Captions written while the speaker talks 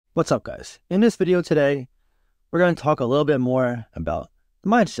What's up, guys? In this video today, we're going to talk a little bit more about the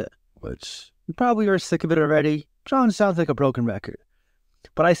mindset, which you probably are sick of it already. John sounds like a broken record.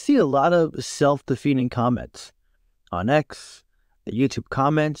 But I see a lot of self-defeating comments on X, the YouTube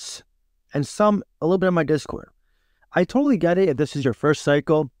comments, and a little bit on my Discord. I totally get it if this is your first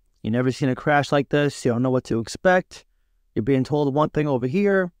cycle, you've never seen a crash like this, you don't know what to expect, you're being told one thing over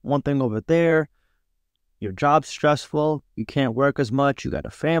here, one thing over there, your job's stressful, you can't work as much, you got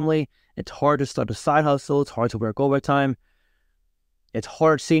a family, it's hard to start a side hustle, it's hard to work overtime, it's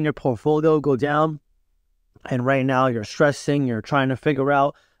hard seeing your portfolio go down, and right now you're stressing, you're trying to figure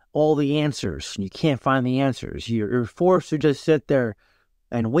out all the answers, and you can't find the answers. You're forced to just sit there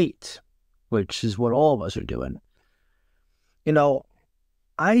and wait, which is what all of us are doing. You know,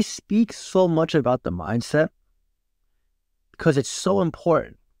 I speak so much about the mindset because it's so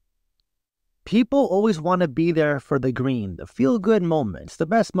important. People always want to be there for the green, the feel-good moments, the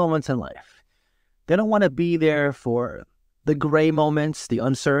best moments in life. They don't want to be there for the gray moments, the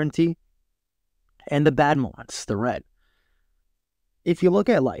uncertainty, and the bad moments, the red. If you look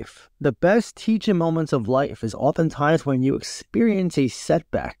at life, the best teaching moments of life is oftentimes when you experience a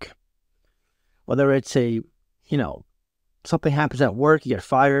setback. Whether it's something happens at work, you get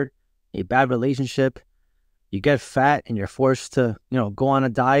fired, a bad relationship, you get fat and you're forced to, go on a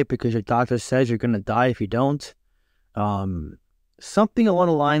diet because your doctor says you're going to die if you don't. Something along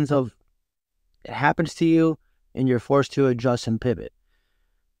the lines of it happens to you and you're forced to adjust and pivot.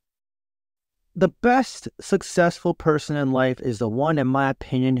 The best successful person in life is the one, in my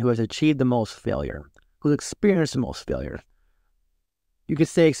opinion, who has achieved the most failure, who's experienced the most failure. You could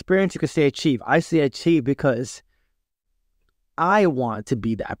say experience, you could say achieve. I say achieve because I want to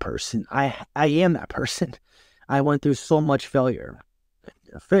be that person. I am that person. I went through so much failure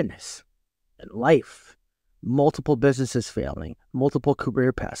in fitness, in life, multiple businesses failing, multiple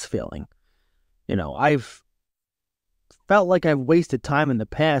career paths failing. I've felt like I've wasted time in the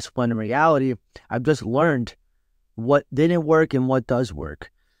past when in reality, I've just learned what didn't work and what does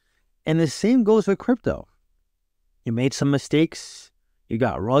work. And the same goes with crypto. You made some mistakes. You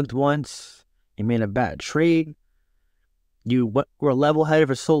got rugged once. You made a bad trade. You were level-headed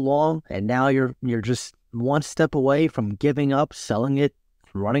for so long, and now you're just one step away from giving up, selling it,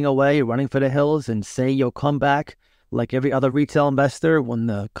 running away, running for the hills, and saying you'll come back like every other retail investor when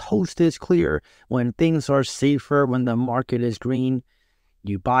the coast is clear, when things are safer, when the market is green.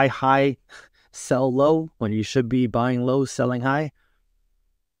 You buy high, sell low, when you should be buying low, selling high.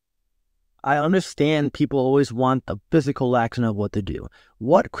 I understand people always want the physical action of what to do.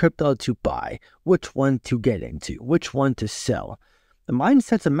 What crypto to buy, which one to get into, which one to sell. The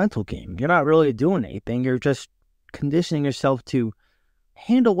mindset's a mental game. You're not really doing anything. You're just conditioning yourself to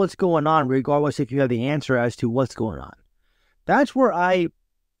handle what's going on, regardless if you have the answer as to what's going on. That's where I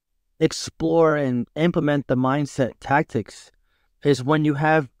explore and implement the mindset tactics, is when you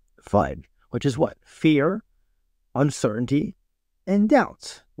have FUD, which is what? Fear, uncertainty, and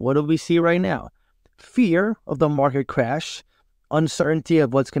doubt. What do we see right now? Fear of the market crash, uncertainty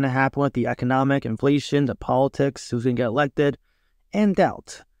of what's going to happen with the economic, inflation, the politics, who's going to get elected, and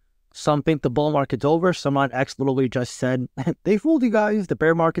doubt. Some think the bull market's over. Someone on X literally just said, they fooled you guys. The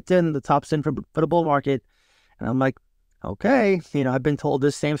bear market's in, the top's in for the bull market. And I'm like, okay, I've been told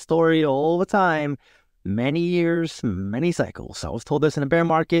this same story all the time. Many years, many cycles. I was told this in a bear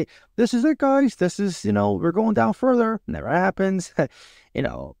market. This is it, guys. This is, we're going down further. Never happens.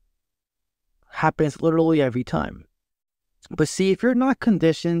 Happens literally every time. But see, if you're not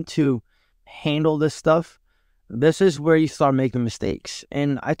conditioned to handle this stuff, this is where you start making mistakes.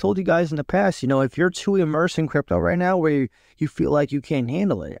 And I told you guys in the past, if you're too immersed in crypto right now where you feel like you can't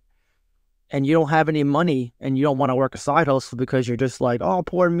handle it and you don't have any money and you don't want to work a side hustle because you're just like, oh,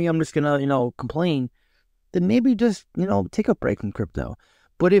 poor me, I'm just going to, complain, then maybe just, take a break from crypto.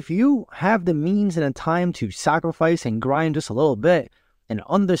 But if you have the means and the time to sacrifice and grind just a little bit and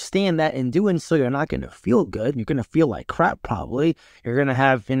understand that in doing so, you're not going to feel good. You're going to feel like crap probably. You're going to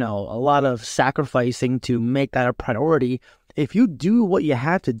have, a lot of sacrificing to make that a priority. If you do what you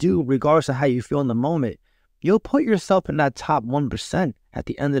have to do, regardless of how you feel in the moment, you'll put yourself in that top 1% at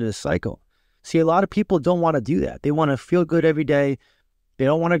the end of the cycle. See, a lot of people don't want to do that. They want to feel good every day. They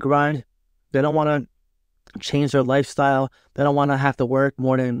don't want to grind. They don't want to change their lifestyle. They don't want to have to work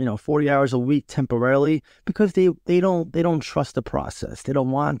more than 40 hours a week temporarily because they don't trust the process. They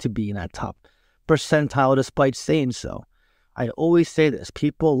don't want to be in that top percentile despite saying so. I always say this.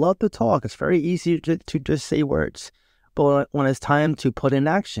 People love to talk. It's very easy to just say words. But when it's time to put in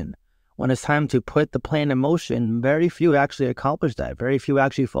action, when it's time to put the plan in motion, very few actually accomplish that. Very few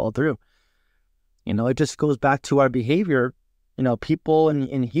actually follow through. It just goes back to our behavior People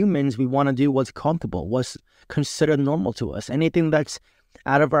and humans, we want to do what's comfortable, what's considered normal to us. Anything that's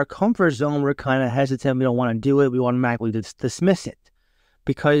out of our comfort zone, we're kind of hesitant. We don't want to do it. We automatically dismiss it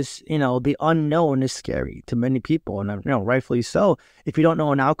because, the unknown is scary to many people. And, rightfully so. If you don't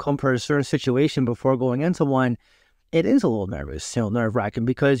know an outcome for a certain situation before going into one, it is a little nerve-wracking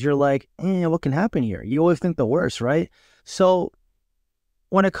because you're like, what can happen here? You always think the worst, right? So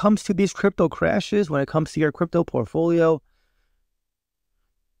when it comes to these crypto crashes, when it comes to your crypto portfolio,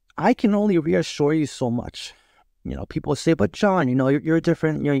 I can only reassure you so much. People say, but John, you're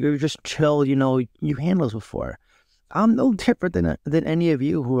different. You're just chill. You handled this before. I'm no different than any of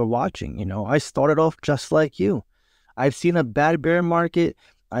you who are watching. I started off just like you. I've seen a bad bear market.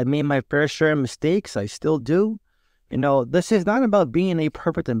 I made my fair share of mistakes. I still do. This is not about being a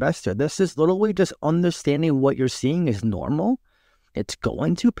perfect investor. This is literally just understanding what you're seeing is normal. It's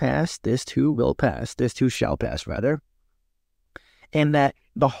going to pass. This too will pass. This too shall pass, rather. And that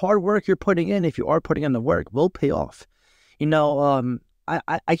the hard work you're putting in, if you are putting in the work, will pay off.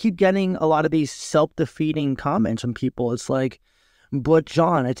 I keep getting a lot of these self-defeating comments from people. It's like, but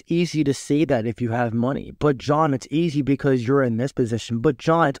John, it's easy to say that if you have money. But John, it's easy because you're in this position. But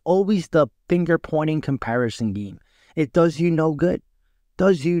John, it's always the finger-pointing comparison game. It does you no good.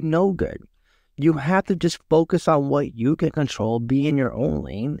 Does you no good. You have to just focus on what you can control, be in your own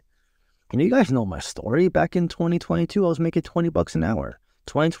lane. You guys know my story. Back in 2022, I was making $20 an hour.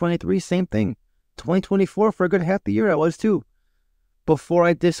 2023, same thing. 2024, for a good half the year, I was too. Before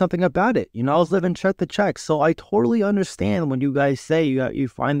I did something about it. I was living check to check. So I totally understand when you guys say you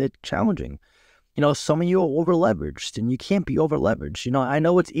find it challenging. Some of you are over-leveraged, and you can't be over-leveraged. I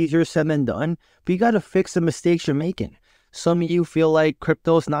know it's easier said than done, but you got to fix the mistakes you're making. Some of you feel like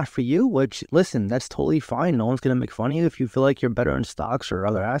crypto is not for you, which, listen, that's totally fine. No one's going to make fun of you. If you feel like you're better in stocks or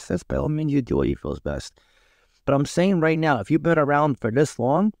other assets, by all means, you do what you feel is best. But I'm saying right now, if you've been around for this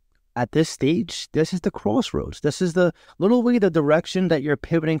long, at this stage, this is the crossroads. This is literally the direction that you're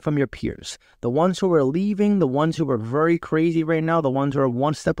pivoting from your peers. The ones who are leaving, the ones who are very crazy right now, the ones who are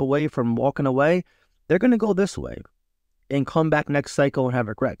one step away from walking away, they're going to go this way and come back next cycle and have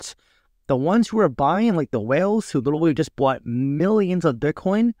regrets. The ones who are buying, like the whales who literally just bought millions of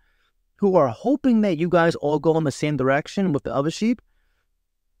Bitcoin, who are hoping that you guys all go in the same direction with the other sheep,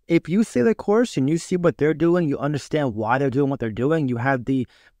 if you see the course and you see what they're doing, you understand why they're doing what they're doing, you have the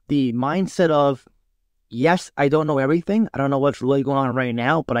mindset of, yes, I don't know everything. I don't know what's really going on right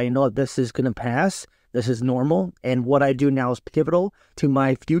now, but I know this is going to pass. This is normal. And what I do now is pivotal to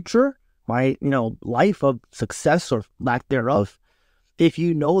my future, my, life of success or lack thereof. If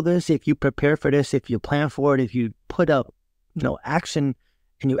you know this, if you prepare for this, if you plan for it, if you put up, action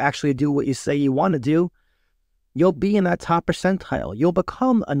and you actually do what you say you want to do, you'll be in that top percentile. You'll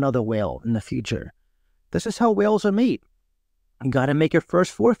become another whale in the future. This is how whales are made. You got to make your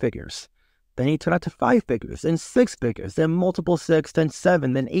first 4 figures. Then you turn out to 5 figures, then 6 figures, then multiple 6, then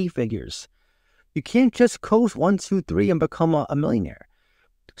 7, then 8 figures. You can't just coast 1, 2, 3 and become a millionaire.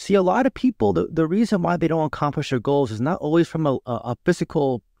 See, a lot of people, the reason why they don't accomplish their goals is not always from a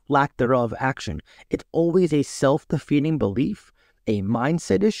physical lack thereof action. It's always a self-defeating belief, a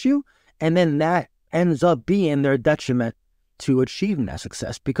mindset issue, and then that ends up being their detriment to achieving that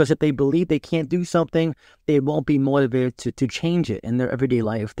success. Because if they believe they can't do something, they won't be motivated to change it in their everyday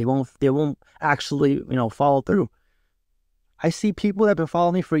life. They won't actually, follow through. I see people that have been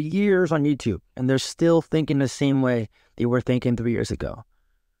following me for years on YouTube, and they're still thinking the same way they were thinking 3 years ago.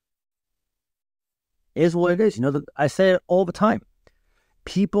 It is what it is. I say it all the time.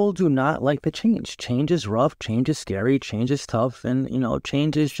 People do not like the change. Change is rough. Change is scary. Change is tough. And,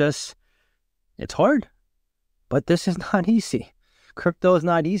 change is just, it's hard. But this is not easy. Crypto is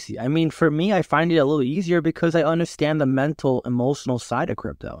not easy. I mean, for me, I find it a little easier because I understand the mental, emotional side of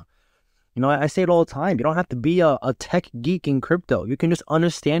crypto. I say it all the time. You don't have to be a tech geek in crypto. You can just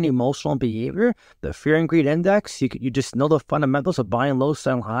understand emotional behavior, the fear and greed index. You just know the fundamentals of buying low,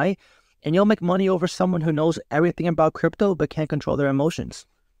 selling high. And you'll make money over someone who knows everything about crypto but can't control their emotions.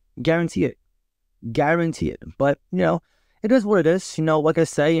 Guarantee it. Guarantee it. But, it is what it is. Like I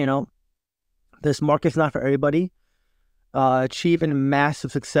say, this market's not for everybody. Achieving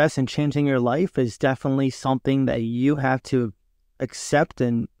massive success and changing your life is definitely something that you have to accept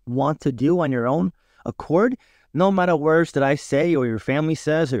and want to do on your own accord. No matter words that I say or your family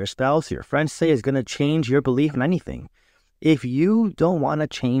says or your spouse or your friends say is going to change your belief in anything. If you don't want to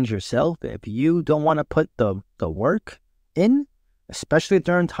change yourself, if you don't want to put the work in, especially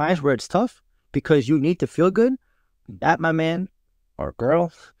during times where it's tough, because you need to feel good, that, my man or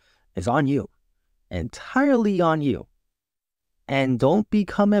girl, is on you. Entirely on you. And don't be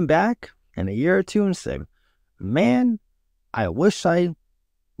coming back in a year or two and say, man, I wish I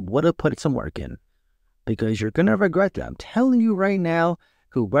would have put some work in, because you're going to regret that. I'm telling you right now,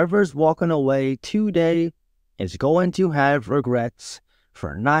 whoever's walking away today is going to have regrets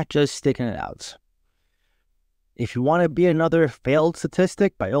for not just sticking it out. If you want to be another failed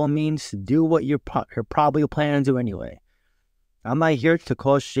statistic, by all means, do what you're probably planning to do anyway. I'm not here to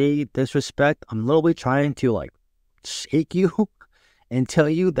cause shade, disrespect. I'm literally trying to like shake you and tell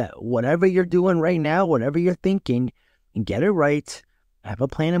you that whatever you're doing right now, whatever you're thinking, get it right. Have a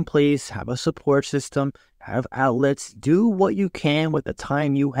plan in place, have a support system, have outlets. Do what you can with the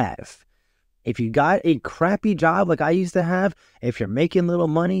time you have. If you got a crappy job like I used to have, if you're making little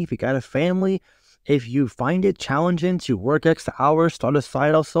money, if you got a family, if you find it challenging to work extra hours, start a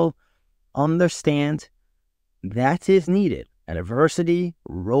side hustle, understand that is needed. Adversity,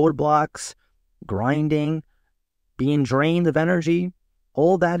 roadblocks, grinding, being drained of energy,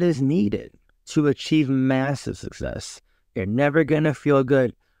 all that is needed to achieve massive success. You're never going to feel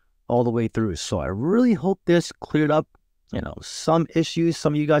good all the way through. So I really hope this cleared up, some issues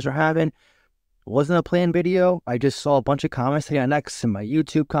some of you guys are having. It wasn't a planned video. I just saw a bunch of comments I got next in my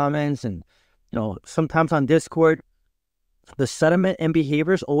YouTube comments, and sometimes on Discord, the sentiment and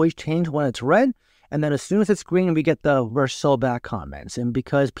behaviors always change when it's red. And then as soon as it's green, we get the "we're so back" comments. And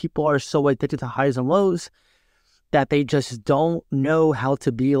because people are so addicted to highs and lows that they just don't know how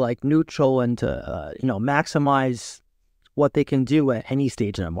to be like neutral and to, maximize what they can do at any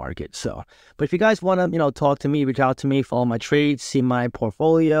stage in the market. So, but if you guys want to, talk to me, reach out to me, follow my trades, see my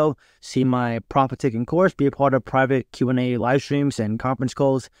portfolio, see my profit-taking course, be a part of private Q&A live streams and conference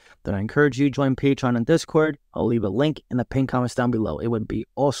calls, then I encourage you to join Patreon and Discord. I'll leave a link in the pinned comments down below. It would be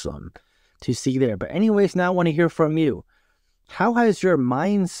awesome to see you there. But anyways, now I want to hear from you. How has your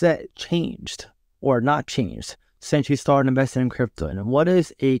mindset changed or not changed since you started investing in crypto? And what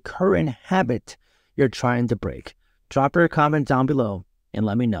is a current habit you're trying to break? Drop your comment down below and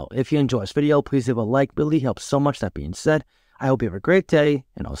let me know. If you enjoyed this video, please leave a like. Really helps so much. That being said, I hope you have a great day,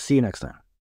 and I'll see you next time.